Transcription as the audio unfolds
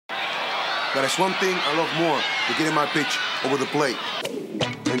But there's one thing I love more than getting my pitch over the plate.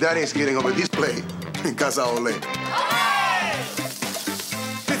 And that is getting over this plate in Casa Ole.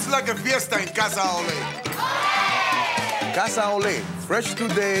 It's like a fiesta in Casa Ole. Casa Ole, fresh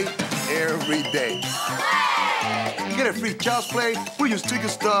today, every day. You get a free child's play, we just take your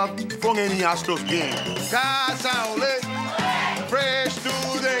stuff from any Astros game. Casa Ole, fresh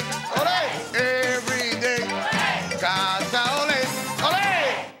today, ole, every day. Casa Ole,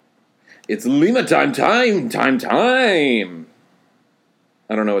 ole. It's Lima time.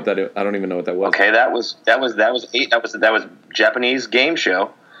 I don't know what that is. I don't even know what that was. Okay, that was Japanese game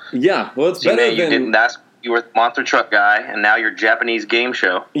show. Yeah, well, it's So better you than didn't ask. You were the monster truck guy, and now you're Japanese game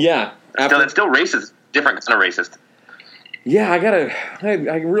show. yeah. It's still racist. Different kind of racist. Yeah, I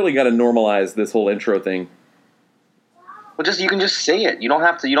really gotta normalize this whole intro thing. Well, you can just say it. You don't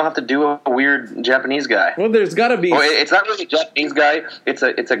have to do a weird Japanese guy. Well, there's gotta be. Well, it's not really a Japanese guy. It's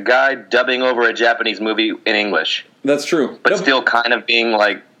a guy dubbing over a Japanese movie in English, That's true, but still kind of being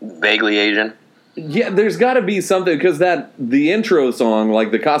like vaguely Asian. Yeah, there's got to be something because the intro song,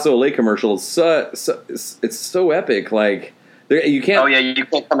 like the Casa Ole commercial, it's so epic. Like you can't. Oh yeah, you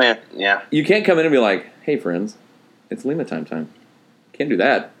can't come in. Yeah, you can't come in and be like, "Hey friends, it's Lima time." Can't do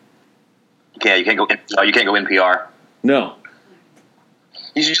that. Yeah, you can't go. You can't go NPR. No.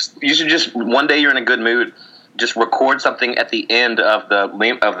 You should just one day you're in a good mood, just record something at the end of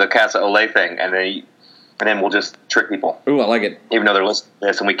the Casa Ole thing, and then we'll just trick people. Ooh, I like it. Even though they're listening to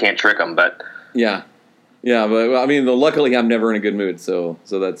this and we can't trick them, but. Yeah, but I mean, luckily I'm never in a good mood, so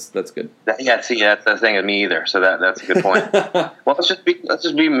that's good. Yeah, see, that's the thing with me either. So that's a good point. Well, let's just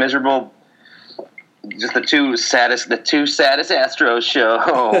be miserable. Just the two saddest Astros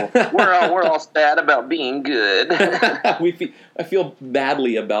show. We're all sad about being good. I feel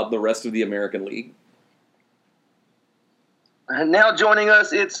badly about the rest of the American League. And now joining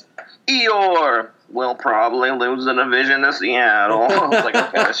us, it's Eeyore. We'll probably lose the division to Seattle. I was like,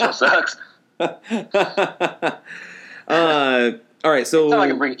 okay, this show sucks. All right, so it's not like I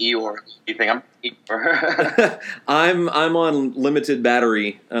can bring Eeyore. You think I'm Eeyore? I'm on limited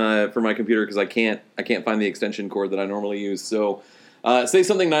battery for my computer because I can't find the extension cord that I normally use. So say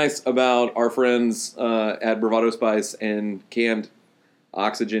something nice about our friends at Bravado Spice and Canned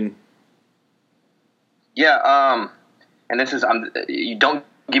Oxygen. Yeah, and this is you don't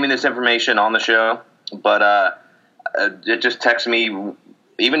give me this information on the show, but just text me.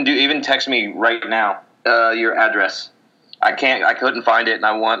 Even text me right now your address. I couldn't find it, and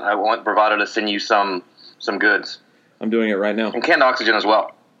I want Bravado to send you some goods. I'm doing it right now. And Canned Oxygen as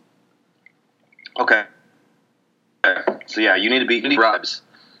well. Okay. So yeah, you need bribes.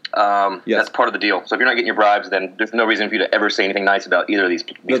 Yes. That's part of the deal. So if you're not getting your bribes, then there's no reason for you to ever say anything nice about either of these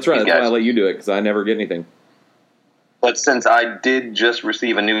That's right. These That's guys. why I let you do it because I never get anything. But since I did just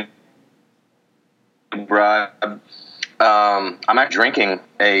receive a new bribe, I'm actually drinking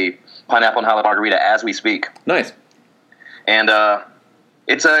a pineapple and jalapeno margarita as we speak. Nice. And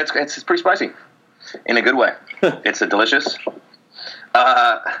it's pretty spicy in a good way. It's delicious.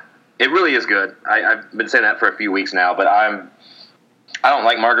 It really is good. I've been saying that for a few weeks now, but I don't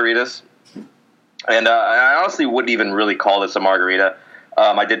like margaritas, and I honestly wouldn't even really call this a margarita.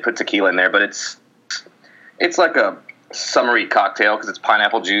 I did put tequila in there, but it's like a summery cocktail because it's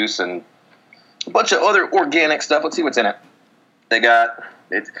pineapple juice and a bunch of other organic stuff. Let's see what's in it.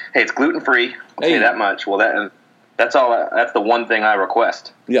 It's gluten free. I'll tell you that much. Well, that's all. That's the one thing I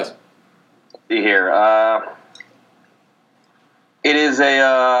request. Yes. See here. It is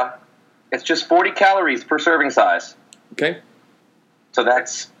it's just 40 calories per serving size. Okay. So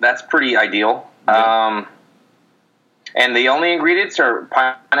that's pretty ideal. Yeah. And the only ingredients are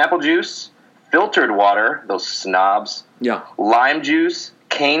pineapple juice, filtered water, those snobs. Yeah. Lime juice,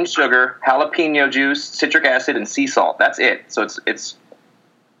 cane sugar, jalapeno juice, citric acid, and sea salt. That's it. So it's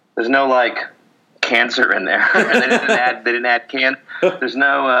there's no like cancer in there. They didn't add can. There's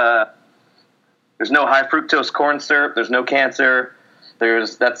no high fructose corn syrup. There's no cancer.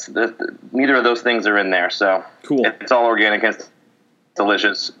 Neither of those things are in there. So cool. It's all organic and it's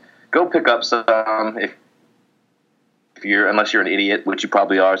delicious. Go pick up some unless you're an idiot, which you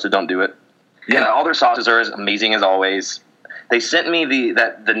probably are. So don't do it. Yeah. And all their sauces are as amazing as always. They sent me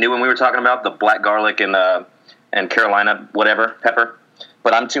the new one we were talking about, the black garlic and Carolina whatever pepper.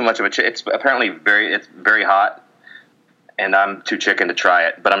 But I'm too much of a it's apparently very hot, and I'm too chicken to try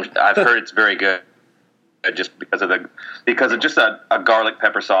it. But I've heard it's very good, just because of just a garlic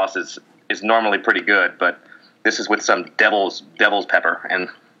pepper sauce is normally pretty good. But this is with some devil's pepper, and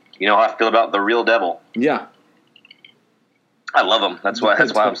you know how I feel about the real devil. Yeah. I love them. That's what I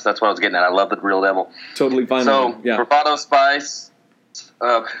was getting at. I love the real devil. Totally fine. So yeah. Bravado Spice,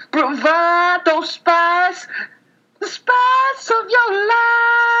 Bravado Spice, the spice of your life.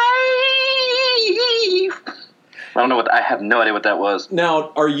 I don't know what. I have no idea what that was.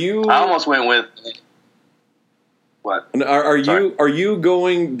 Now, are you? I almost went with what? Are you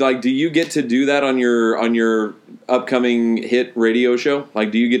going? Like, do you get to do that on your upcoming hit radio show?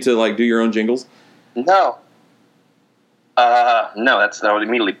 Like, do you get to like do your own jingles? No. No. That would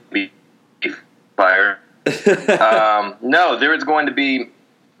immediately be fired. No, there is going to be.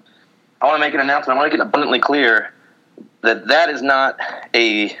 I want to make an announcement. I want to make it abundantly clear that is not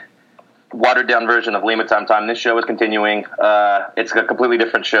a watered down version of Lima Time Time. This show is continuing. It's a completely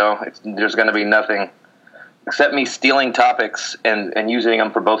different show. There's going to be nothing except me stealing topics and using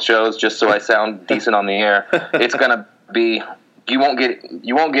them for both shows just so I sound decent on the air. It's going to be you won't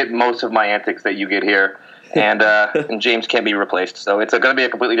get most of my antics that you get here, and James can't be replaced. So it's going to be a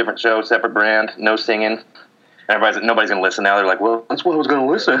completely different show, separate brand, no singing. Nobody's going to listen now. They're like, well, that's what I was going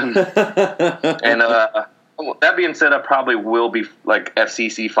to listen. And that being said, I probably will be like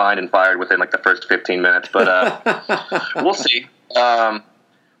FCC fined and fired within like the first 15 minutes, but we'll see.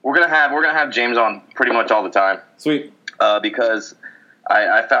 We're gonna have James on pretty much all the time. Sweet. Because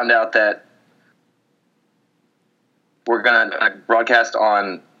I found out that we're gonna broadcast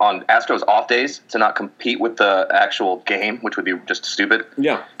on Astros off days to not compete with the actual game, which would be just stupid.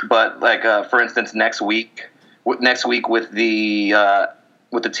 Yeah. But like for instance, next week with the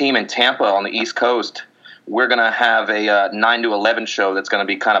team in Tampa on the East Coast, we're going to have a 9 to 11 show that's going to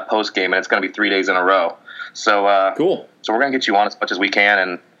be kind of post game, and it's going to be 3 days in a row. So cool. So we're going to get you on as much as we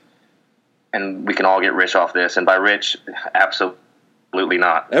can, and we can all get rich off this. And by rich, absolutely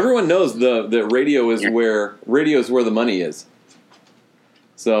not. Everyone knows that radio is where the money is.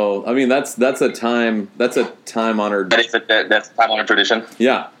 So I mean that's a time honored. That's a time honored tradition.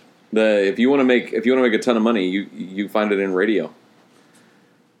 Yeah. If you want to make a ton of money, you find it in radio.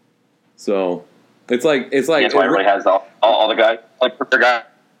 So it's like that's why everybody has all the guys like the guy.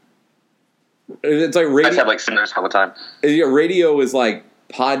 It's like radio. Guys have like singers all the time. Radio is like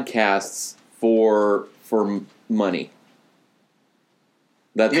podcasts for money.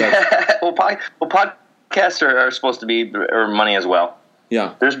 That's well, podcasts are supposed to be money as well.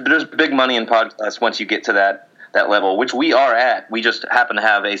 Yeah, there's big money in podcasts once you get to that level, which we are at. We just happen to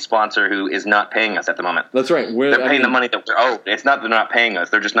have a sponsor who is not paying us at the moment. That's right. They're paying the money that we're owed. It's not that they're not paying us.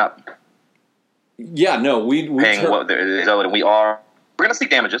 They're just not. Yeah, no, we paying what they're owed, and we're going to seek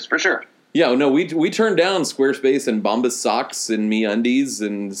damages for sure. Yeah, no, we turned down Squarespace and Bombas socks and MeUndies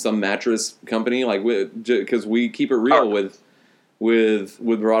and some mattress company because we keep it real with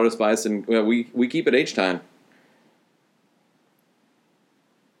Bravado Spice, and we keep it H-Time.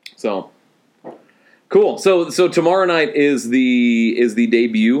 So cool. So tomorrow night is the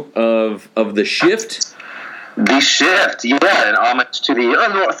debut of The Shift. The Shift, yeah, an homage to the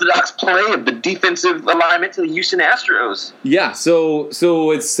unorthodox play of the defensive alignment to the Houston Astros. Yeah, so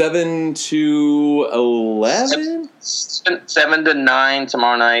it's 7 to 11? 7 to 9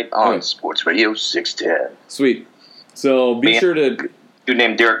 tomorrow night on Sports Radio 610. Sweet. So be sure to... Dude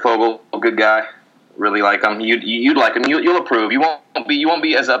named Derek Fogle, a good guy. Really like him. You'd like him. You'll approve. You won't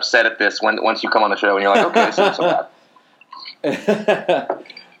be as upset at this once you come on the show and you're like, okay, this isn't so bad.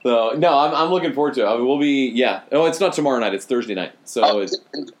 So no, I'm looking forward to it. I mean, we'll be Oh, it's not tomorrow night. It's Thursday night. So it's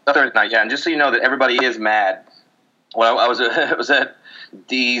Thursday night. Yeah, and just so you know that everybody is mad. Well, I was at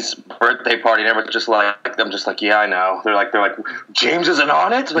Dee's birthday party, and everyone's just like, I'm just like, yeah, I know. They're like, James isn't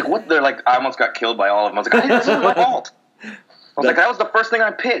on it. Like what? They're like, I almost got killed by all of them. I was like, this isn't my fault. I was like, that was the first thing I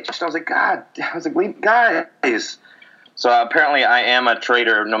pitched. I was like, God. I was like, guys. So apparently, I am a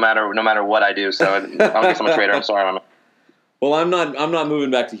traitor, no matter what I do. So I guess I'm a traitor. I'm sorry, man. Well, I'm not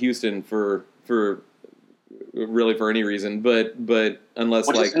moving back to Houston for really for any reason, but unless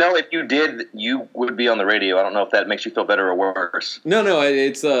just know if you did, you would be on the radio. I don't know if that makes you feel better or worse. No,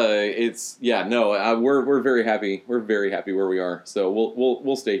 we're very happy. We're very happy where we are. So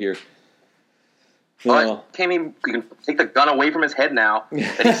we'll stay here. Well, we can take the gun away from his head now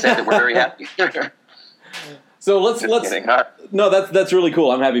that he said that we're very happy. So let's no, that's really cool.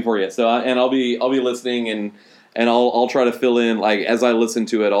 I'm happy for you. So and I'll be listening and I'll try to fill in, like, as I listen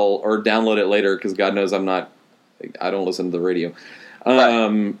to it, or download it later, because God knows I don't listen to the radio.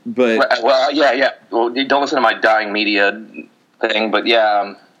 But well, yeah. Well, you don't listen to my dying media thing, but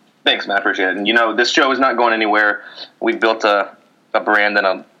yeah, thanks, man. I appreciate it. And this show is not going anywhere. We've built a brand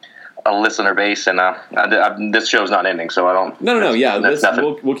and a listener base, and this show's not ending, so I don't. No. Yeah,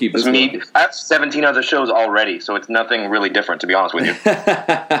 we'll keep this. I have 17 other shows already, so it's nothing really different, to be honest with you.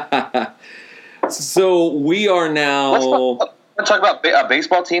 So we are now. Let's talk about a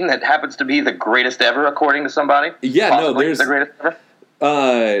baseball team that happens to be the greatest ever, according to somebody. Yeah, Possibly the greatest ever.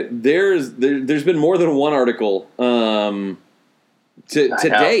 There's been more than one article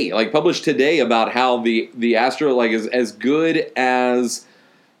today, like published today, about how the Astro, like as good as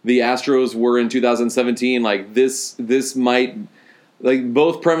the Astros were in 2017, like this might, like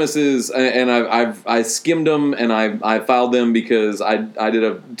both premises, and I skimmed them and I filed them because I did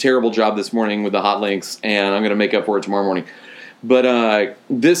a terrible job this morning with the hot links, and I'm going to make up for it tomorrow morning. But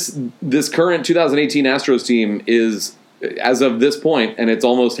this current 2018 Astros team is, as of this point, and it's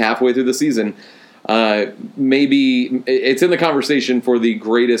almost halfway through the season, maybe it's in the conversation for the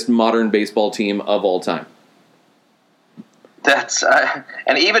greatest modern baseball team of all time. That's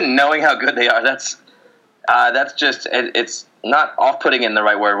and even knowing how good they are, that's just, it's not off-putting in the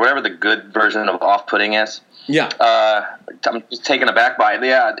right word, whatever the good version of off-putting is. Yeah. I'm just taken aback by it.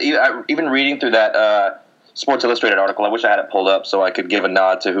 Yeah, even reading through that Sports Illustrated article, I wish I had it pulled up so I could give a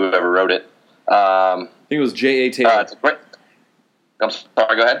nod to whoever wrote it. I think it was J.A. Taylor. I'm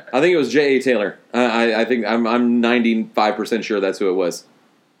sorry, go ahead. I think it was J.A. Taylor. I think I'm 95% sure that's who it was.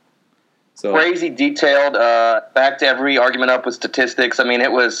 So crazy detailed, backed every argument up with statistics. I mean,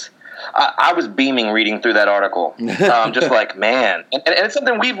 it was. I was beaming reading through that article, just like, man. And it's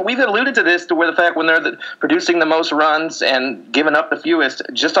something we've alluded to this, to where the fact when they're producing the most runs and giving up the fewest,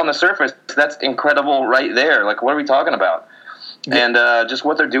 just on the surface, that's incredible right there. Like, what are we talking about? Yeah. And just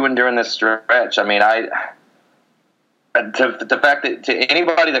what they're doing during this stretch. I mean, the fact that to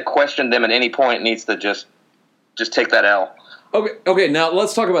anybody that questioned them at any point needs to just take that L. Okay. Now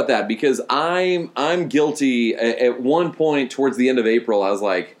let's talk about that, because I'm guilty. At one point towards the end of April, I was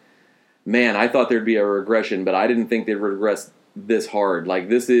like, man, I thought there'd be a regression, but I didn't think they'd regress this hard. Like,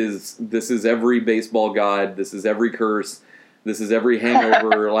 this is every baseball god. This is every curse. This is every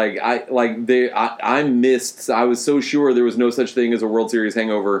hangover. I missed. I was so sure there was no such thing as a World Series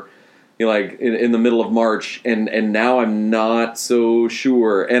hangover, like in the middle of March, and now I'm not so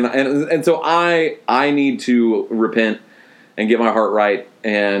sure. And so I need to repent and get my heart right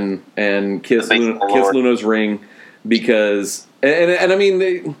and kiss Luno's ring, because and I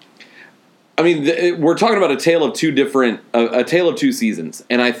mean. We're talking about a tale of two seasons,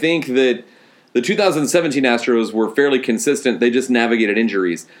 and I think that the 2017 Astros were fairly consistent. They just navigated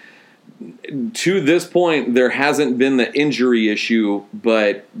injuries. To this point, there hasn't been the injury issue,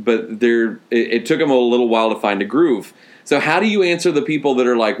 but it took them a little while to find a groove. So how do you answer the people that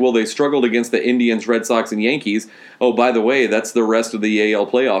are like, well, they struggled against the Indians, Red Sox, and Yankees? Oh, by the way, that's the rest of the AL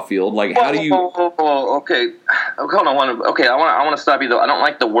playoff field. Like, how do you? Okay, hold on. Okay, I want to stop you though. I don't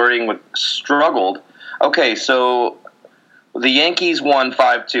like the wording with struggled. Okay, so the Yankees won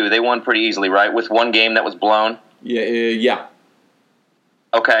 5-2. They won pretty easily, right? With one game that was blown. Yeah.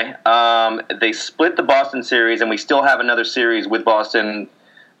 Okay. They split the Boston series, and we still have another series with Boston.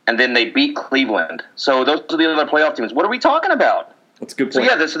 And then they beat Cleveland. So those are the other playoff teams. What are we talking about? That's a good point.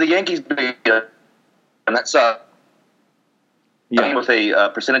 So the Yankees beat, and that's with a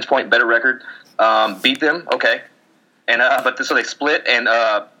percentage point better record, beat them. Okay, and so they split, and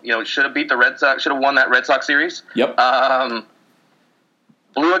should have beat the Red Sox. Should have won that Red Sox series. Yep.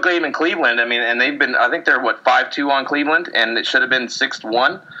 Blew a game in Cleveland. I mean, and they've been. I think they're 5-2 on Cleveland, and it should have been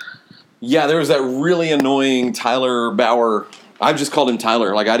 6-1. Yeah, there was that really annoying Tyler Bauer. I've just called him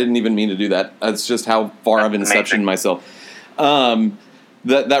Tyler. Like, I didn't even mean to do that. That's just how far I've inceptioned myself.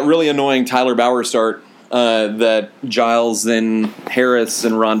 That really annoying Tyler Bauer start that Giles and Harris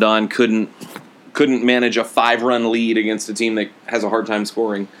and Rondon couldn't manage a 5-run lead against a team that has a hard time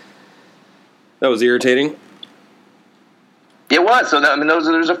scoring. That was irritating. It was. So,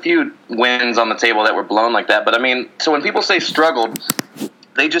 there's a few wins on the table that were blown like that. But, so when people say struggled,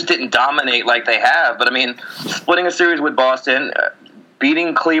 they just didn't dominate like they have. But, splitting a series with Boston,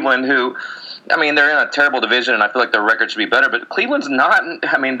 beating Cleveland, who, they're in a terrible division, and I feel like their record should be better. But Cleveland's not.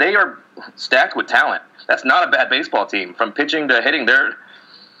 They are stacked with talent. That's not a bad baseball team. From pitching to hitting, they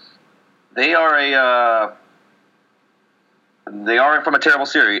are from a terrible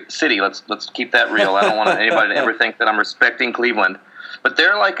city. Let's keep that real. I don't want anybody to ever think that I'm respecting Cleveland. But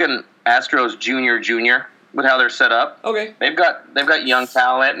they're like an Astros junior. With how they're set up. Okay. They've got young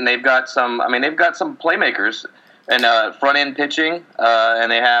talent, and they've got some playmakers and front end pitching,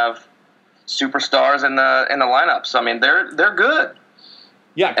 and they have superstars in the lineups. They're good.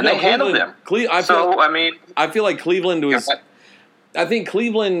 Yeah, and they handled them. I feel like Cleveland was. I think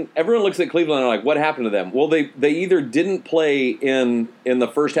Cleveland. Everyone looks at Cleveland and are like, "What happened to them?" Well, they either didn't play in the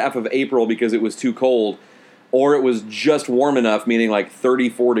first half of April because it was too cold, or it was just warm enough, meaning like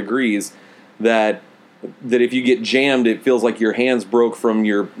 34 degrees, that if you get jammed, it feels like your hands broke from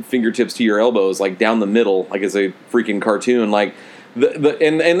your fingertips to your elbows, like down the middle, like it's a freaking cartoon. Like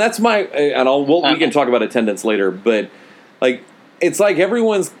and that's my we can talk about attendance later, but like it's like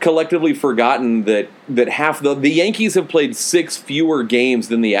everyone's collectively forgotten that half the Yankees have played 6 fewer games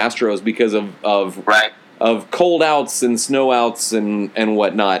than the Astros because of right. of cold outs and snow outs and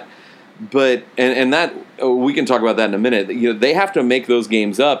whatnot. But and that we can talk about that in a minute. They have to make those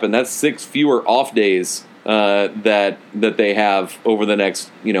games up, and that's 6 fewer off days that they have over the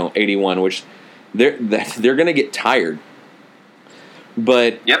next 81, which they're going to get tired.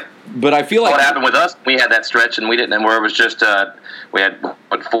 But yep. But I feel like what happened with us, we had that stretch and we didn't, and where it was just we had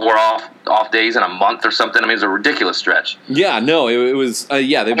 4 off days in a month or something. I mean, it was a ridiculous stretch. Yeah, no, it was.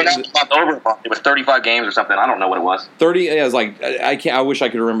 Yeah, it was 35 games or something. I don't know what it was. 30. Yeah, it was like I can't. I wish I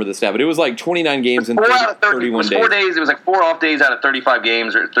could remember the stat, but it was like 29 games in 31 days. 4 days. It was like 4 off days out of 35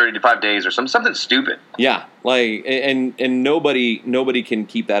 games or 35 days or something stupid. Yeah, like and nobody can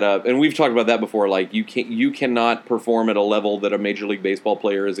keep that up. And we've talked about that before. Like you cannot perform at a level that a Major League Baseball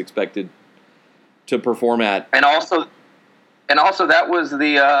player is expected to perform at. And also that was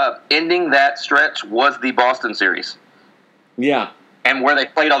the ending that stretch was the Boston series. Yeah. And where they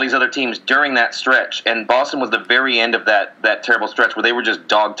played all these other teams during that stretch, and Boston was the very end of that terrible stretch where they were just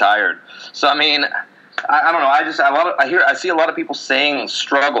dog tired. So I mean, I don't know. I see a lot of people saying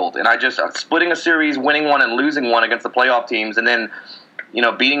struggled, and splitting a series, winning one and losing one against the playoff teams, and then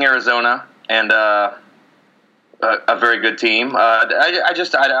beating Arizona and a very good team.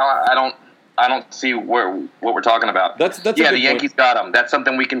 I don't see what we're talking about. That's the Yankees got them. That's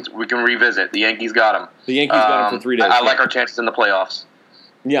something we can revisit. The Yankees got them. The Yankees got them for 3 days. I like our chances in the playoffs.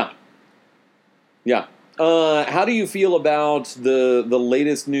 Yeah. Yeah. How do you feel about the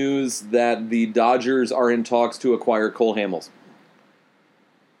latest news that the Dodgers are in talks to acquire Cole Hamels?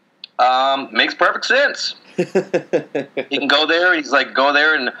 Makes perfect sense. He can go there. He's like go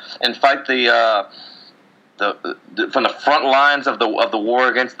there and fight the from the front lines of the war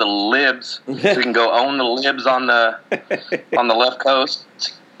against the libs. So he can go own the libs on the left coast,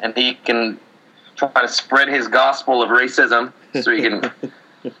 and he can try to spread his gospel of racism. So he can.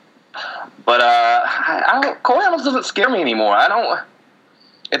 But Cole Hamels doesn't scare me anymore.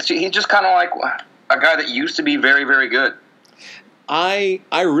 He's just kind of like a guy that used to be very, very good. I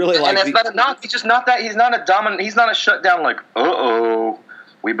really like. And it's not. He's just not that. He's not a dominant. He's not a shutdown. Like,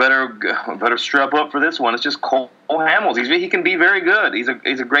 we better strap up for this one. It's just Cole Hamels. He can be very good. He's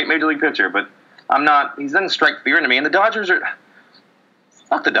a great major league pitcher. But I'm not. He doesn't strike fear into me. And the Dodgers are.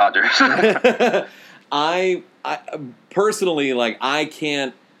 Fuck the Dodgers. I personally I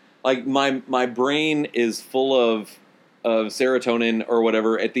can't. Like my brain is full of serotonin or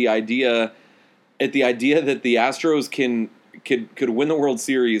whatever at the idea that the Astros could win the World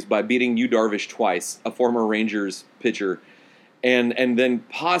Series by beating Yu Darvish twice, a former Rangers pitcher, and then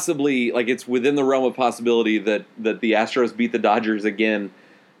possibly it's within the realm of possibility that the Astros beat the Dodgers again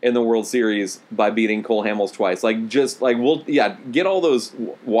in the World Series by beating Cole Hamels twice. Get all those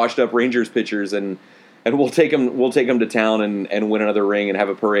washed up Rangers pitchers and we'll take them to town and win another ring and have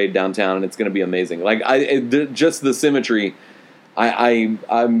a parade downtown, and it's going to be amazing. Just the symmetry,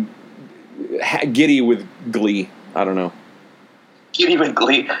 I'm giddy with glee. I don't know. Giddy with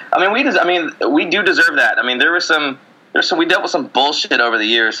glee. We do deserve that. I mean, we dealt with some bullshit over the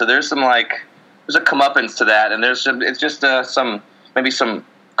years, so there's a comeuppance to that, and it's just some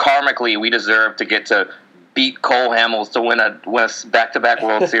karmically we deserve to get to beat Cole Hamels to win a back-to-back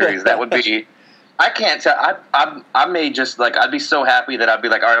World Series. That would be. I can't tell. I may just I'd be so happy that I'd be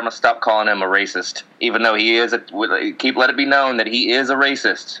like, all right, I'm gonna stop calling him a racist, even though he is let it be known that he is a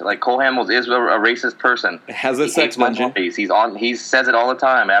racist. Like Cole Hamels is a racist person. Has a sex dungeon. He says it all the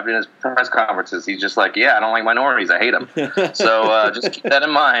time. After his press conferences, he's just like, yeah, I don't like minorities. I hate them. So just keep that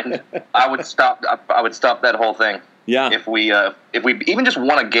in mind. I would stop that whole thing. Yeah. If we even just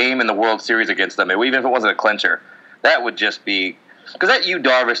won a game in the World Series against them, even if it wasn't a clincher, that would just be. Because that Yu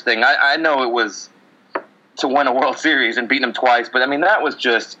Darvish thing, I know it was to win a World Series and beating him twice, but if that was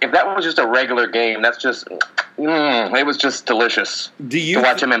just a regular game, that's just, it was just delicious to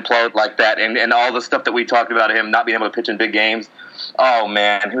watch him implode like that, and all the stuff that we talked about him not being able to pitch in big games. Oh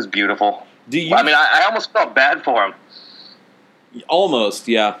man, it was beautiful. I almost felt bad for him. Almost,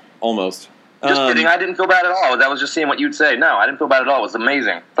 yeah, almost. Just kidding, I didn't feel bad at all. That was just seeing what you'd say. No, I didn't feel bad at all. It was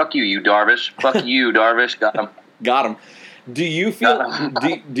amazing. Fuck you, Yu Darvish. Fuck you, Darvish. Got him. Got him. Do you feel?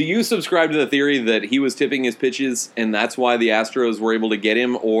 do you subscribe to the theory that he was tipping his pitches, and that's why the Astros were able to get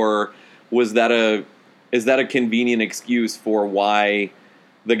him, or is that a convenient excuse for why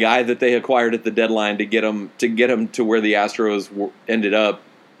the guy that they acquired at the deadline to get him to where the Astros ended up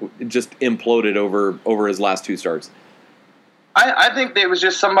just imploded over his last 2 starts? I think it was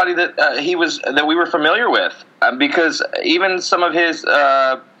just somebody that we were familiar with, because even some of his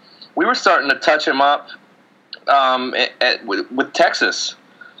we were starting to touch him up with Texas.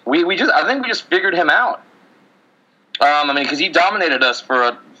 I think we just figured him out. Because he dominated us for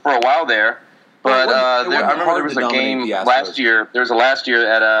a while there. But I remember there was a game last year. There was a last year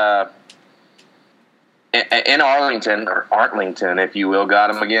at in Arlington, or Arlington, if you will, got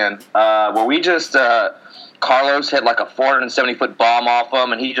him again, where we just Carlos hit like a 470-foot bomb off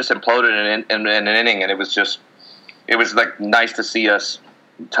him, and he just imploded in an inning, and it was like nice to see us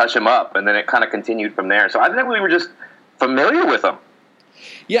touch him up, and then it kind of continued from there. So I think we were just familiar with him.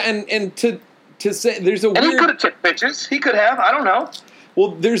 Yeah, and to say there's a and weird... he could have tipped pitches. He could have. I don't know.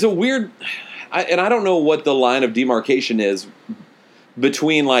 Well, there's a weird... I don't know what the line of demarcation is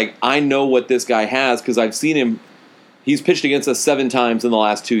between, like, I know what this guy has because I've seen him. He's pitched against us 7 times in the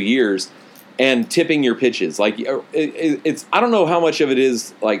last 2 years, and tipping your pitches. Like, it's I don't know how much of it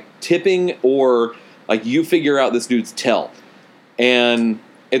is, like, tipping or, like, you figure out this dude's tell. And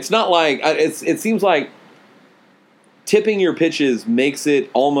it's not like... It seems like tipping your pitches makes it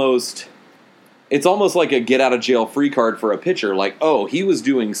almost... It's almost like a get-out-of-jail-free card for a pitcher. Like, oh, he was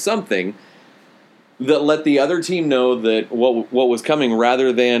doing something that let the other team know that what was coming,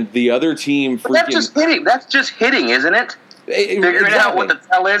 rather than the other team freaking... But that's just hitting. That's just hitting, isn't it? Figuring out what the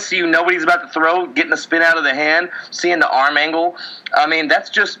tell is, so you know what he's about to throw, getting the spin out of the hand, seeing the arm angle. I mean,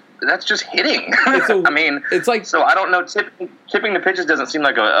 that's just hitting. It's like... So I don't know. Tipping the pitches doesn't seem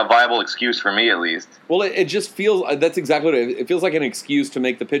like a viable excuse for me, at least. Well, it just feels... That's exactly what it feels like, an excuse to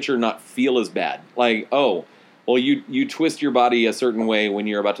make the pitcher not feel as bad. Like, oh, well, you twist your body a certain way when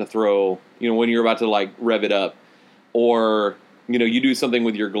you're about to throw, when you're about to, like, rev it up. Or, you do something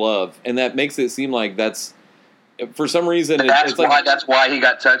with your glove. And that makes it seem like that's... For some reason, that's why he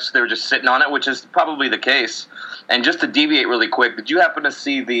got touched. They were just sitting on it, which is probably the case. And just to deviate really quick, did you happen to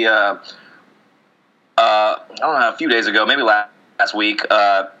see the? I don't know, a few days ago, maybe last week,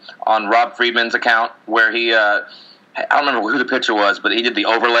 on Rob Friedman's account, where he I don't remember who the pitcher was, but he did the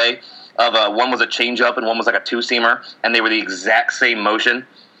overlay of one was a changeup and one was like a 2-seamer, and they were the exact same motion.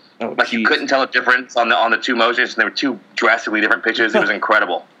 Oh, like you couldn't tell a difference on the 2 motions, and they were 2 drastically different pitches. It was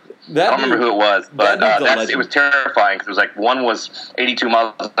incredible. I don't remember who it was, but it was terrifying because it was like one was 82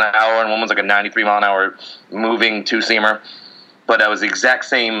 miles an hour and one was like a 93 mile an hour moving 2-seamer. But it was the exact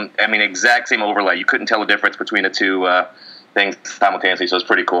same overlay. You couldn't tell the difference between the 2 things simultaneously, so it's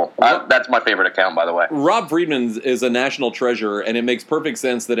pretty cool. That's my favorite account, by the way. Rob Friedman is a national treasure, and it makes perfect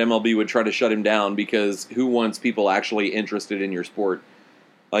sense that MLB would try to shut him down because who wants people actually interested in your sport?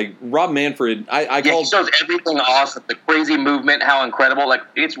 Like, Rob Manfred, he shows everything awesome, the crazy movement, how incredible. Like,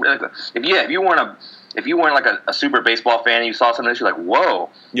 it's really, if you weren't like a super baseball fan and you saw some of this, you're like, whoa,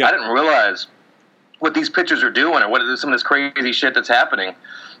 yeah. I didn't realize what these pitchers are doing or what is some of this crazy shit that's happening.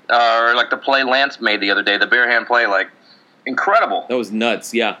 Or like the play Lance made the other day, the bare hand play, like, incredible. That was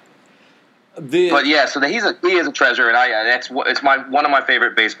nuts, yeah. But yeah, so he is a treasure, and it's one of my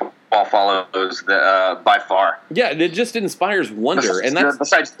favorite baseball follows by far. Yeah, it just inspires wonder, and that's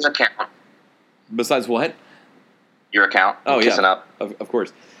besides your account. Besides what? Your account. Oh yeah, kissing up. Of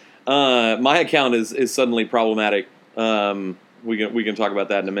course. My account is suddenly problematic. We can talk about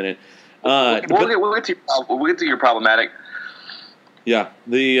that in a minute. We'll get to your problematic. Yeah.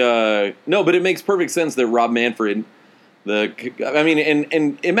 But it makes perfect sense that Rob Manfred.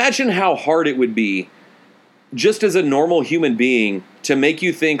 And imagine how hard it would be, just as a normal human being, to make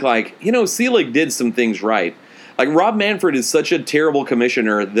you think like, Selig did some things right. Like, Rob Manfred is such a terrible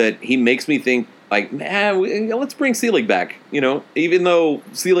commissioner that he makes me think like, let's bring Selig back. Even though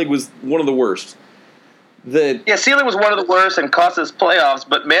Selig was one of the worst. Selig was one of the worst and cost us playoffs.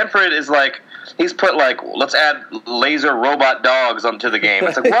 But Manfred is like. He's put let's add laser robot dogs onto the game.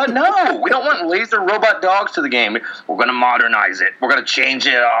 It's like, what? No, we don't want laser robot dogs to the game. We're going to modernize it. We're going to change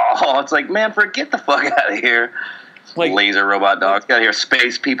it all. It's like, Manfred, get the fuck out of here. Like, laser robot dogs. Get out of here.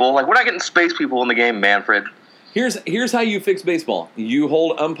 Space people. Like, we're not getting space people in the game, Manfred. Here's how you fix baseball. You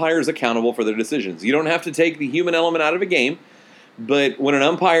hold umpires accountable for their decisions. You don't have to take the human element out of a game, but when an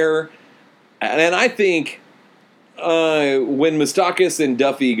umpire, and I think when Moustakas and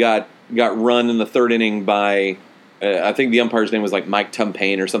Duffy got run in the 3rd inning by, I think the umpire's name was like Mike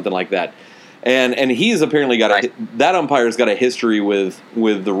Tumpain or something like that. And he's apparently that umpire's got a history with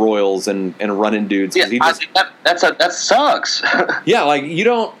the Royals and running dudes. Yeah, that sucks. Yeah, like you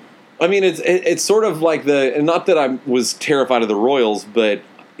don't, it's sort of like not that I was terrified of the Royals, but,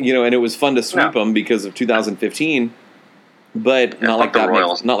 and it was fun to sweep them because of 2015. But not like that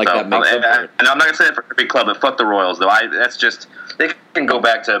Royals. Not like that makes up for it. And I'm not gonna say it for every club, but fuck the Royals though. That's just, they can go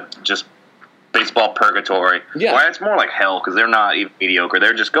back to just baseball purgatory. Yeah, it's more like hell because they're not even mediocre.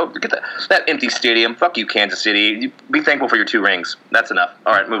 They're just that empty stadium. Fuck you, Kansas City. Be thankful for your 2 rings. That's enough.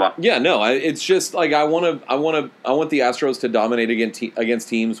 All right, move on. Yeah, no, it's just like I want the Astros to dominate against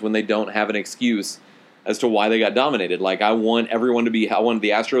teams when they don't have an excuse as to why they got dominated. Like I want the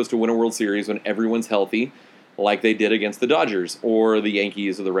Astros to win a World Series when everyone's healthy, like they did against the Dodgers or the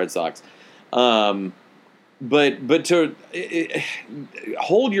Yankees or the Red Sox. But to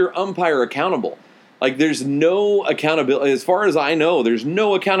hold your umpire accountable. Like there's no accountability, as far as I know, there's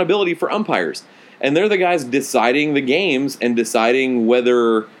no accountability for umpires. And they're the guys deciding the games and deciding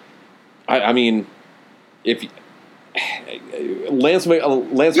whether, if Lance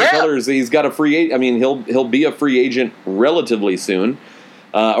McCullers, he's got a free agent. I mean, he'll be a free agent relatively soon,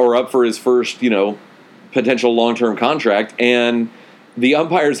 or up for his first, potential long-term contract. And the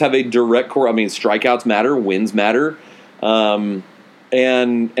umpires have a direct strikeouts matter, wins matter.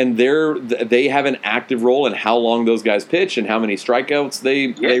 And they have an active role in how long those guys pitch and how many strikeouts they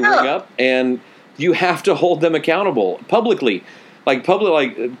ring up, and you have to hold them accountable publicly.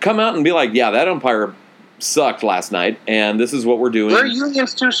 Come out and be like, yeah, that umpire sucked last night, and this is what we're doing. Their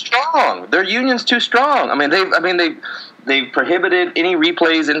union's too strong. I mean, they've prohibited any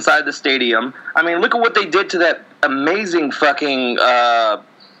replays inside the stadium. I mean, look at what they did to that amazing fucking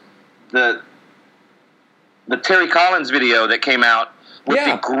the Terry Collins video that came out. With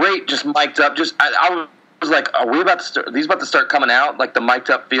the great, just mic'd up. I was like, are we about to start? These about to start coming out, like the mic'd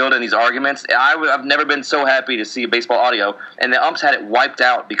up field and these arguments. I've never been so happy to see baseball audio, and the umps had it wiped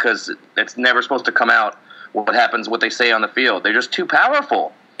out because it's never supposed to come out. What they say on the field. They're just too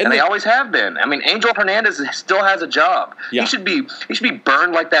powerful, and they always have been. I mean, Angel Hernandez still has a job. Yeah. He should be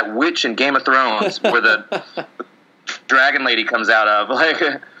burned like that witch in Game of Thrones, where the dragon lady comes out of.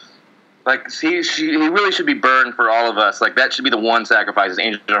 He really should be burned for all of us. Like, that should be the one sacrifice, is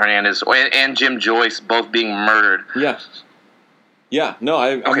Angel Hernandez and Jim Joyce both being murdered. Yeah. Yeah, no,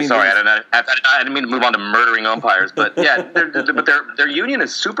 I mean... Sorry, I didn't mean to move on to murdering umpires, but yeah, their union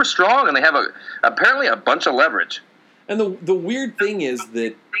is super strong, and they have apparently a bunch of leverage. And the weird thing is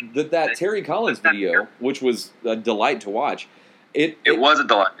that Terry Collins video, which was a delight to watch, it was a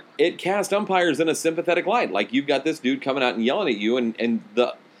delight. It cast umpires in a sympathetic light. Like, you've got this dude coming out and yelling at you, and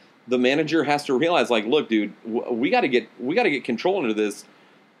the manager has to realize, like, look, dude, we got to get control into this,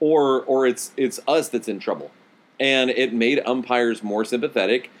 or it's us that's in trouble. And it made umpires more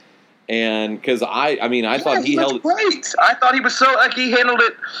sympathetic, and because I thought he held great. I thought he was he handled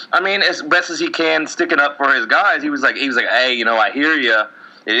it. I mean, as best as he can, sticking up for his guys. He was like, hey, I hear you.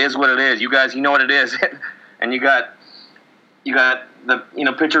 It is what it is. You guys, you know what it is. And you got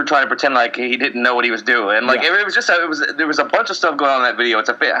the pitcher trying to pretend like he didn't know what he was doing. And there was a bunch of stuff going on in that video.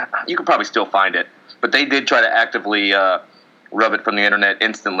 You could probably still find it, but they did try to actively rub it from the internet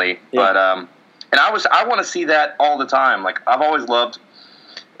instantly. Yeah. But and I want to see that all the time. Like, I've always loved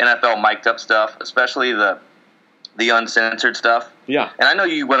NFL mic'd up stuff, especially the uncensored stuff. Yeah. And I know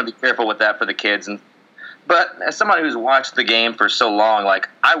you want to be careful with that for the kids, but as somebody who's watched the game for so long, like,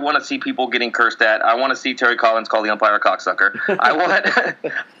 I want to see people getting cursed at. I want to see Terry Collins call the umpire a cocksucker. I want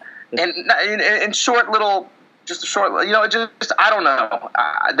and short little, just a short, I don't know.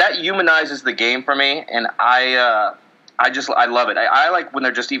 That humanizes the game for me, and I love it. I like when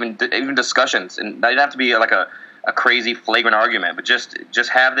they're just even discussions, and they don't have to be like a crazy flagrant argument, but just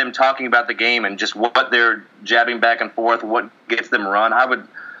have them talking about the game and just what they're jabbing back and forth, what gets them run. I would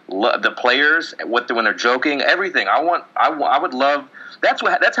love the players, when they're joking, everything. I would love. That's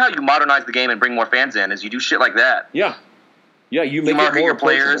how you modernize the game and bring more fans in, is you do shit like that. Yeah. Yeah, you market your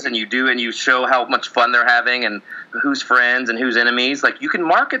players, and you show how much fun they're having and who's friends and who's enemies. Like, you can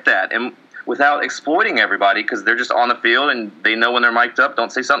market that and without exploiting everybody, because they're just on the field and they know when they're mic'd up.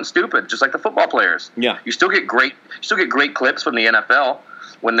 Don't say something stupid, just like the football players. Yeah, you still get great clips from the NFL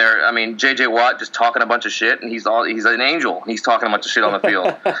when they're. I mean, J.J. Watt just talking a bunch of shit, and he's an angel. He's talking a bunch of shit on the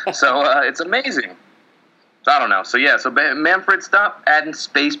field. So it's amazing. So I don't know. So yeah. So Manfred, stop adding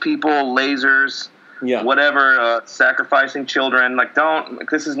space people, lasers. Yeah. Whatever, sacrificing children. Like,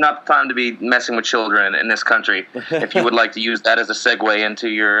 this is not the time to be messing with children in this country. If you would like to use that as a segue into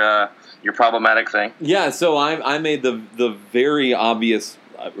your problematic thing. Yeah, so I made the very obvious.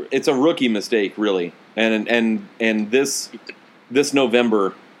 It's a rookie mistake, really, and this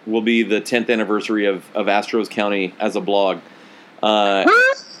November will be the 10th anniversary of Astros County as a blog. That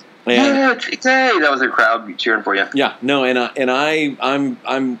was a crowd cheering for you. Yeah, no, and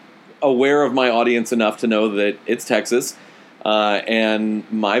I'm aware of my audience enough to know that it's Texas, and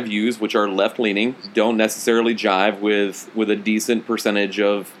my views, which are left-leaning, don't necessarily jive with a decent percentage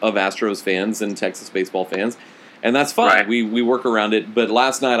of Astros fans and Texas baseball fans, and that's fine. Right. We work around it. But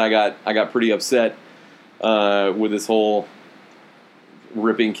last night I got pretty upset with this whole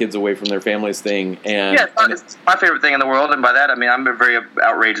ripping kids away from their families thing. And it's my favorite thing in the world, and by that I mean I'm very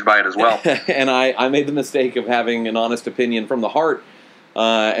outraged by it as well. And I made the mistake of having an honest opinion from the heart,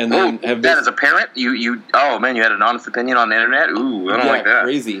 and then as a parent, you had an honest opinion on the internet. Ooh, I don't like that.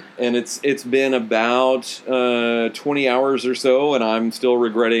 Crazy. And it's been about 20 hours or so, and I'm still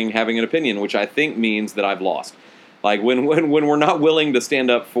regretting having an opinion, which I think means that I've lost. Like when we're not willing to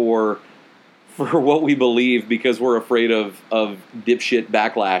stand up for what we believe because we're afraid of dipshit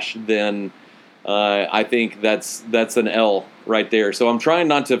backlash, then I think that's an L right there. So I'm trying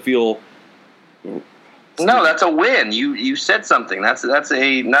not to feel. No, that's a win. You said something. That's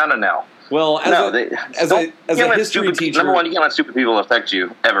a not an L. Well, as a history teacher, number one, you can't let stupid people affect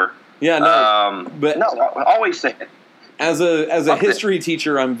you ever. Yeah, no. But no, I always say it. As a history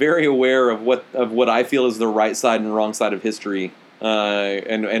teacher, I'm very aware of what I feel is the right side and wrong side of history.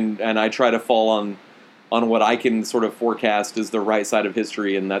 And I try to fall on what I can sort of forecast is the right side of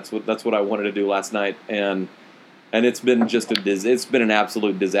history, and that's what I wanted to do last night, and it's been it's been an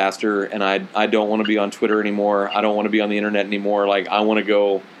absolute disaster, and I don't want to be on Twitter anymore. I don't want to be on the internet anymore. Like, I want to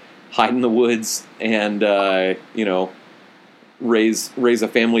go hide in the woods and raise a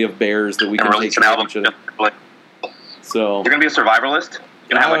family of bears that we can take care of each other. So you're gonna be a survivalist.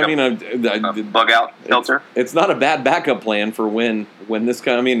 A bug out filter. It's not a bad backup plan for when this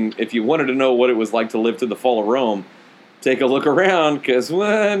kind. I mean, if you wanted to know what it was like to live through the fall of Rome, take a look around because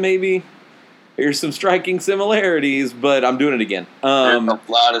maybe here's some striking similarities. But I'm doing it again. There's a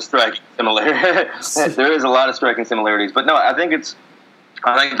lot of striking similarities. There is a lot of striking similarities. But no, I think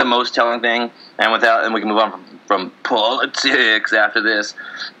the most telling thing, and we can move on from politics after this,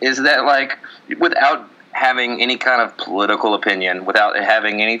 is that like without having any kind of political opinion, without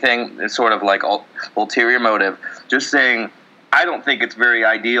having anything sort of like ulterior motive, just saying, I don't think it's very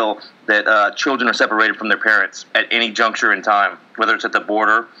ideal that children are separated from their parents at any juncture in time, whether it's at the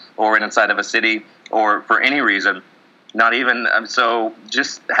border or inside of a city or for any reason. Not even so.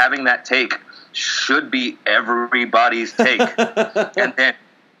 Just having that take should be everybody's take, and then.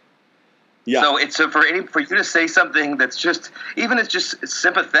 Yeah. So it's for you to say something that's just even it's just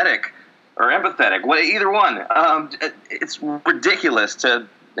sympathetic or empathetic, either one. It's ridiculous to.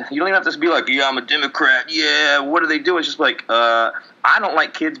 You don't even have to be like, yeah, I'm a Democrat. Yeah, what do they do? It's just like, I don't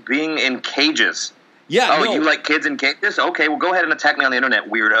like kids being in cages. Yeah. Oh, you like kids in cages? Okay, well, go ahead and attack me on the internet,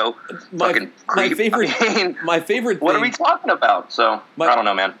 weirdo. Fucking creep. My favorite thing. What are we talking about? So I don't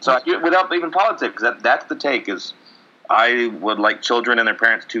know, man. So without even politics, that's the take. Is I would like children and their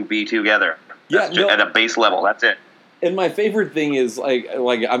parents to be together. At a base level. That's it. And my favorite thing is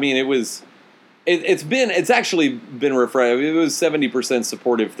it's actually been refreshing. It was 70%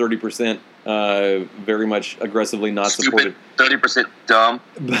 supportive, 30% very much aggressively not stupid, supportive, 30% dumb.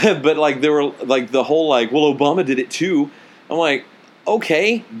 But like there were like the whole like, well, Obama did it too. I'm like,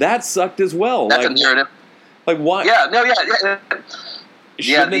 okay, that sucked as well. That's like, a narrative. Like what? Yeah.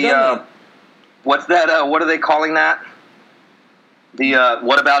 Yeah. What's that? What are they calling that? The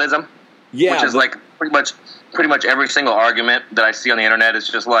whataboutism. Yeah. Which is like pretty much every single argument that I see on the internet is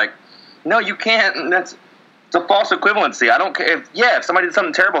just like, no, you can't. It's a false equivalency. I don't care. If somebody did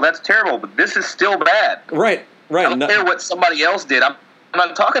something terrible, that's terrible. But this is still bad. Right. I don't care what somebody else did. I'm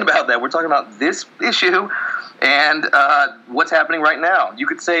not talking about that. We're talking about this issue and what's happening right now. You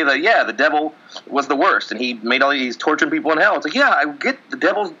could say that, the devil was the worst, and he's torturing people in hell. It's like, I get the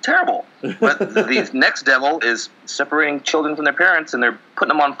devil's terrible. But the next devil is separating children from their parents, and they're putting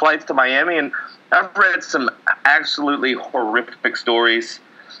them on flights to Miami. And I've read some absolutely horrific stories.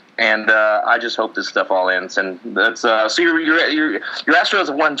 And I just hope this stuff all ends. And that's so your Astros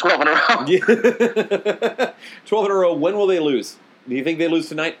have won 12 in a row. Yeah. 12 in a row. When will they lose? Do you think they lose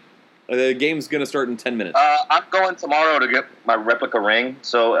tonight? The game's going to start in 10 minutes. I'm going tomorrow to get my replica ring.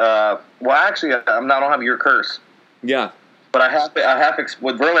 So, actually, I don't have your curse. Yeah. But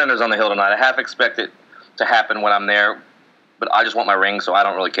with Verlander's on the hill tonight, I half expect it to happen when I'm there. But I just want my ring, so I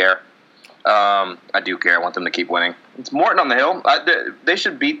don't really care. I do care. I want them to keep winning. It's Morton on the hill. They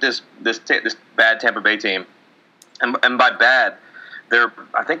should beat this bad Tampa Bay team, and by bad,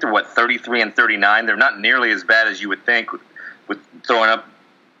 I think they're 33 and 39. They're not nearly as bad as you would think with throwing up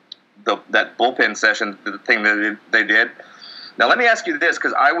that bullpen session, the thing that they did. Now let me ask you this,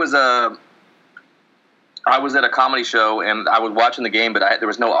 because I was at a comedy show and I was watching the game, but there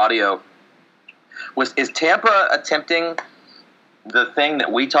was no audio. Is Tampa attempting the thing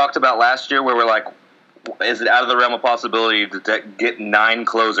that we talked about last year, where we're like, is it out of the realm of possibility to get 9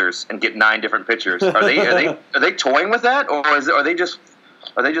 closers and get 9 different pitchers? Are they toying with that, or are they just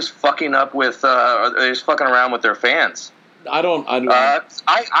fucking up with? Are they just fucking around with their fans? I don't.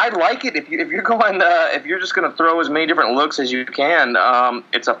 I like it if you're going if you're just going to throw as many different looks as you can.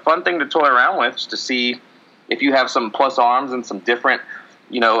 It's a fun thing to toy around with, just to see if you have some plus arms and some different.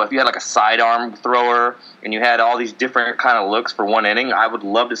 If you had like a sidearm thrower and you had all these different kind of looks for one inning, I would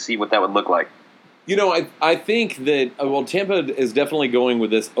love to see what that would look like. I think that Tampa is definitely going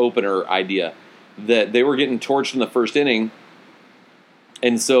with this opener idea that they were getting torched in the first inning,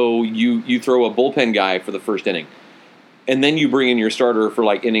 and so you throw a bullpen guy for the first inning. And then you bring in your starter for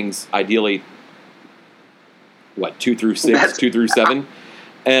like innings, ideally, 2 through 6, 2 through 7.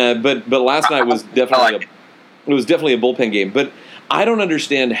 But last night was definitely a bullpen game. But I don't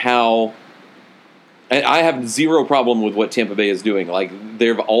understand how. I have zero problem with what Tampa Bay is doing. Like,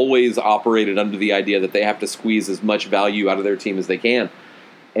 they've always operated under the idea that they have to squeeze as much value out of their team as they can.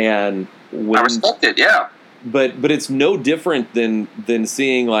 And I respect it, yeah. But it's no different than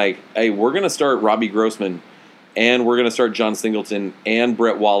seeing like, hey, we're going to start Robbie Grossman. And we're going to start John Singleton and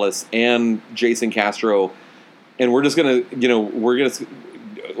Brett Wallace and Jason Castro. And we're just going to,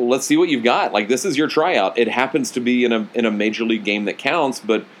 let's see what you've got. Like, this is your tryout. It happens to be in a major league game that counts,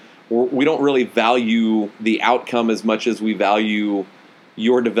 but we don't really value the outcome as much as we value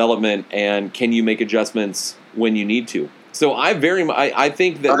your development and can you make adjustments when you need to. So I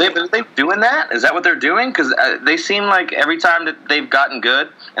think that... Are they doing that? Is that what they're doing? Because they seem like every time that they've gotten good,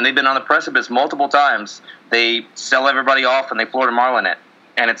 and they've been on the precipice multiple times, they sell everybody off and they Florida Marlin it.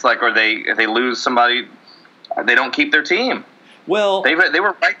 And it's like, if they lose somebody, they don't keep their team. Well... They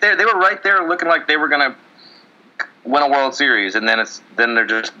were right there. They were right there looking like they were going to win a World Series, and then they're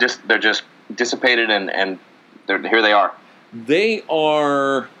just dissipated, and here they are. They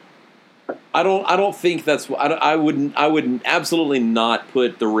are... I don't think that's. I would absolutely not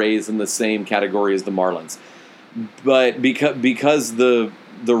put the Rays in the same category as the Marlins, but because the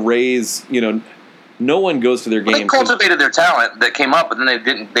Rays, no one goes to their game. They cultivated their talent that came up, but then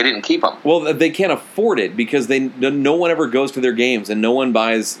they didn't keep them. Well, they can't afford it because no one ever goes to their games and no one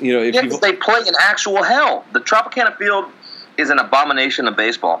buys. They play in actual hell. The Tropicana Field is an abomination of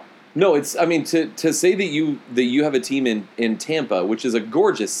baseball. No, it's. I mean, to say that you have a team in Tampa, which is a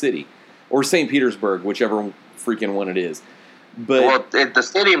gorgeous city. Or St. Petersburg, whichever freaking one it is. But the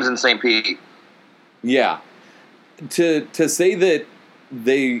stadium's in St. Pete. Yeah. To say that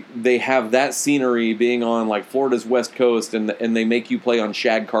they have that scenery being on like Florida's West Coast and they make you play on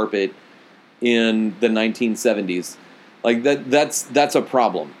shag carpet in the 1970s, like that's a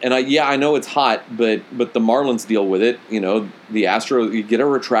problem. And I know it's hot, but the Marlins deal with it. The Astros, you get a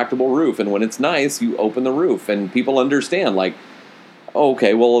retractable roof, and when it's nice, you open the roof, and people understand like.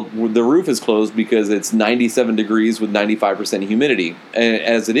 Okay, well, the roof is closed because it's 97 degrees with 95% humidity. And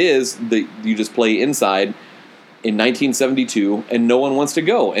as it is, you just play inside in 1972, and no one wants to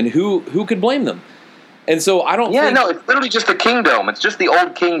go. And who could blame them? And so I don't. Yeah, no, it's literally just the Kingdome. It's just the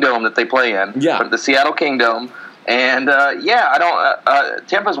old Kingdome that they play in. Yeah, the Seattle Kingdome. And I don't.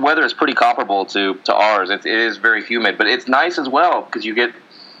 Tampa's weather is pretty comparable to ours. It is very humid, but it's nice as well because you get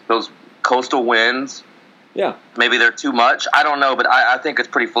those coastal winds. Yeah, maybe they're too much. I don't know, but I think it's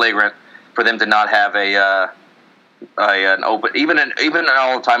pretty flagrant for them to not have an open, even an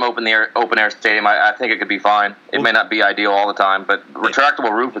all the time open air stadium. I think it could be fine. It may not be ideal all the time, but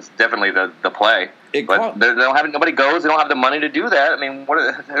retractable roof is definitely the play. But they don't have nobody goes. They don't have the money to do that. I mean,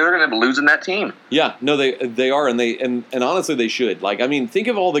 they're going to be losing that team. Yeah, no, they are, and honestly, they should. Like, I mean, think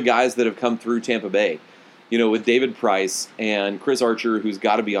of all the guys that have come through Tampa Bay. With David Price and Chris Archer, who's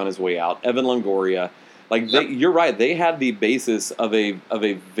got to be on his way out. Evan Longoria. Like you're right. They had the basis of a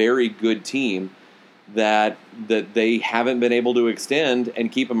very good team that they haven't been able to extend and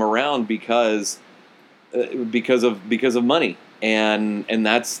keep them around because of money and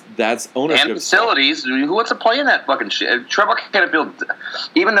that's ownership and facilities. Who wants to play in that fucking shit? Tropicana Field,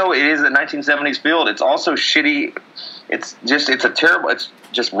 even though it is a 1970s field, it's also shitty. It's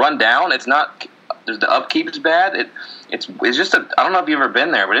just run down. It's not. The upkeep is bad. It's just I don't know if you've ever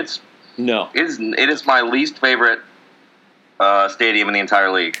been there, but it's. No. It is my least favorite stadium in the entire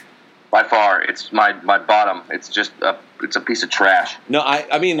league. By far. It's my bottom. It's just it's a piece of trash. No,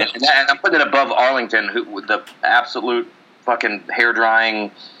 I mean... And I'm putting it above Arlington, with the absolute fucking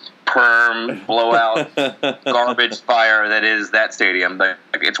hair-drying, perm, blowout, garbage fire that is that stadium. But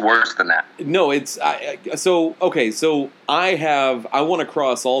it's worse than that. No, it's... So I want to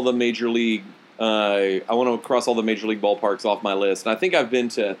cross all the major league... I want to cross all the major league ballparks off my list. And I think I've been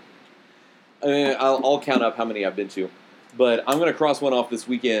to... I'll count up how many I've been to. But I'm going to cross one off this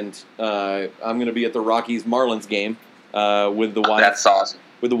weekend. I'm going to be at the Rockies-Marlins game with the wife. That's awesome.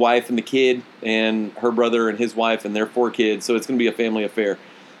 With the wife and the kid and her brother and his wife and their 4 kids. So it's going to be a family affair.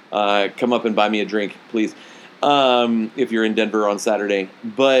 Come up and buy me a drink, please. if you're in Denver on Saturday.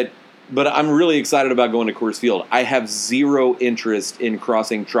 But I'm really excited about going to Coors Field. I have zero interest in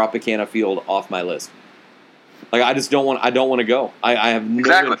crossing Tropicana Field off my list. Like, I just don't want. I don't want to go. I have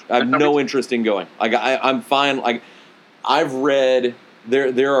no interest in going. Like, I'm fine. Like, I've read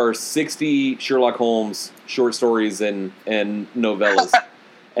there are 60 Sherlock Holmes short stories and novellas.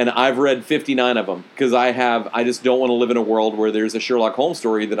 And I've read 59 of them because I just don't want to live in a world where there's a Sherlock Holmes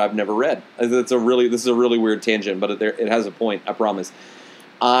story that I've never read. This is a really weird tangent, but it has a point, I promise.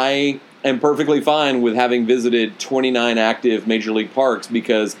 I am perfectly fine with having visited 29 active Major League parks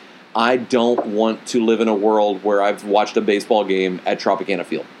because I don't want to live in a world where I've watched a baseball game at Tropicana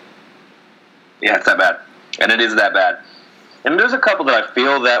Field. Yeah, it's that bad. And it is that bad. And there's a couple that I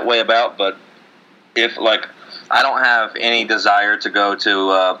feel that way about, but if, like, I don't have any desire to go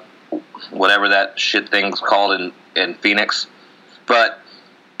to whatever that shit thing's called in Phoenix. But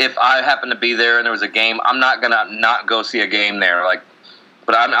if I happen to be there and there was a game, I'm not gonna not go see a game there. Like,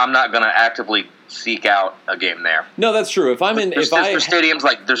 but I'm not gonna actively seek out a game there. No, that's true. If I'm in, there's stadiums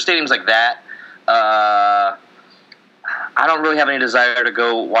like that. I don't really have any desire to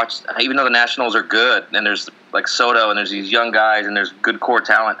go watch, even though the Nationals are good and there's like Soto and there's these young guys and there's good core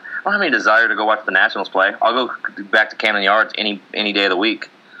talent. I don't have any desire to go watch the Nationals play. I'll go back to Camden Yards any day of the week.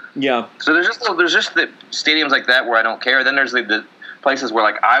 Yeah. So there's just the stadiums like that where I don't care. Then there's the places where,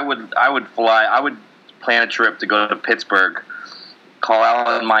 like, I would plan a trip to go to Pittsburgh, call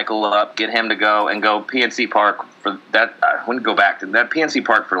Alan Michael up, get him to go PNC Park for that. I wouldn't go back to that PNC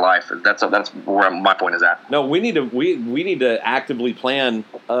Park for life. That's where my point is at. No, we need to actively plan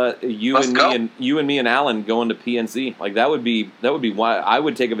you and me and Alan going to PNC. Like, that would be why I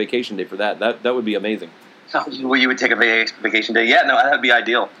would take a vacation day for that. That would be amazing. Well, you would take a vacation day? Yeah, no, that would be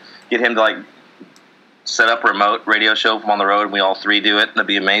ideal. Get him to, like, set up a remote radio show from on the road, and we all three do it. That'd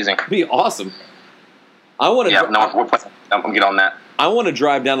be amazing. It'd be awesome. I want to. Yeah, I'm gonna get on that. I want to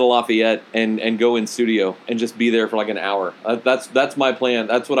drive down to Lafayette and go in studio and just be there for like an hour. That's my plan.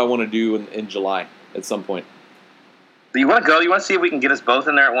 That's what I want to do in July at some point. You want to go? You want to see if we can get us both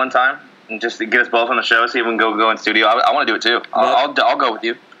in there at one time and just get us both on the show? See if we can go in studio. I want to do it too. I'll go with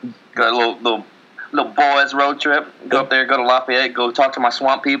you. Go a little boys road trip. Go up there. Go to Lafayette. Go talk to my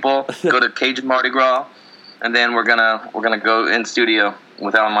swamp people. Go to Cajun Mardi Gras, and then we're gonna go in studio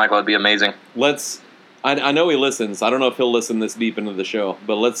with Alan Michael. It'd be amazing. I know he listens. I don't know if he'll listen this deep into the show,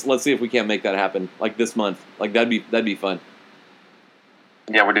 but let's see if we can't make that happen. Like this month. Like that'd be fun.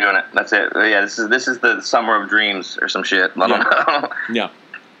 Yeah, we're doing it. That's it. Yeah, this is the summer of dreams or some shit. I don't know. Yeah.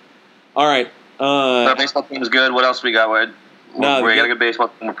 All right. Our baseball team is good. What else we got? We got a good baseball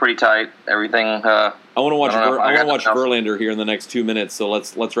team. We're pretty tight. Everything. I want to watch Verlander here in the next 2 minutes. So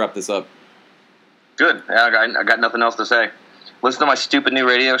let's wrap this up. Good. I got nothing else to say. Listen to my stupid new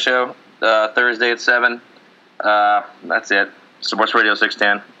radio show. Thursday at 7. That's it. Sports Radio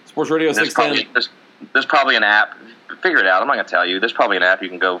 610. Sports Radio 610. There's probably an app. Figure it out. I'm not going to tell you. There's probably an app you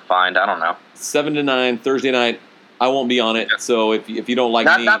can go find. I don't know. 7 to 9, Thursday night. I won't be on it, so if you don't like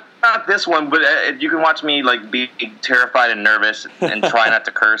me... Not this one, but you can watch me like be terrified and nervous and try not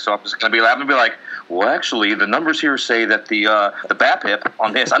to curse, so I'm just going to be like, well, actually, the numbers here say that the BABIP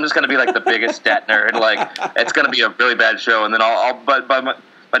on this... I'm just going to be like the biggest stat nerd. Like, it's going to be a really bad show, and then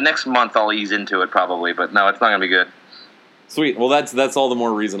But next month I'll ease into it probably, but no, it's not gonna be good. Sweet. Well, that's all the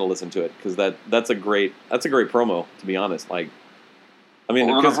more reason to listen to it because that's a great promo, to be honest. Like, I mean,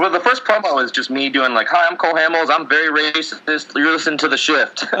 well, the first promo is just me doing like, "Hi, I'm Cole Hamels. I'm very racist. You're listening to The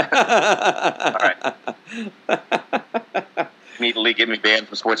Shift." All right. Immediately get me banned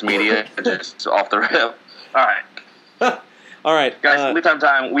from sports media, just off the rip. All right. All right, guys. Lead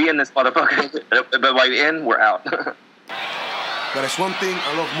time. We in this motherfucker. But by in, we're out. But there's one thing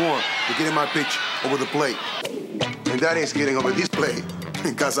I love more than getting my pitch over the plate. And that is getting over this plate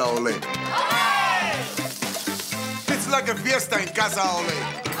in Casa Ole. It's like a fiesta in Casa Ole.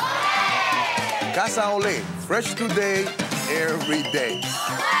 Casa Ole, fresh today, every day.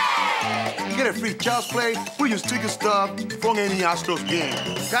 You get a free child's play, we just take your stuff from any Astros game.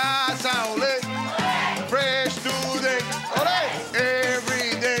 Casa Ole, fresh today,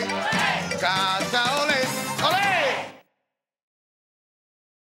 every day.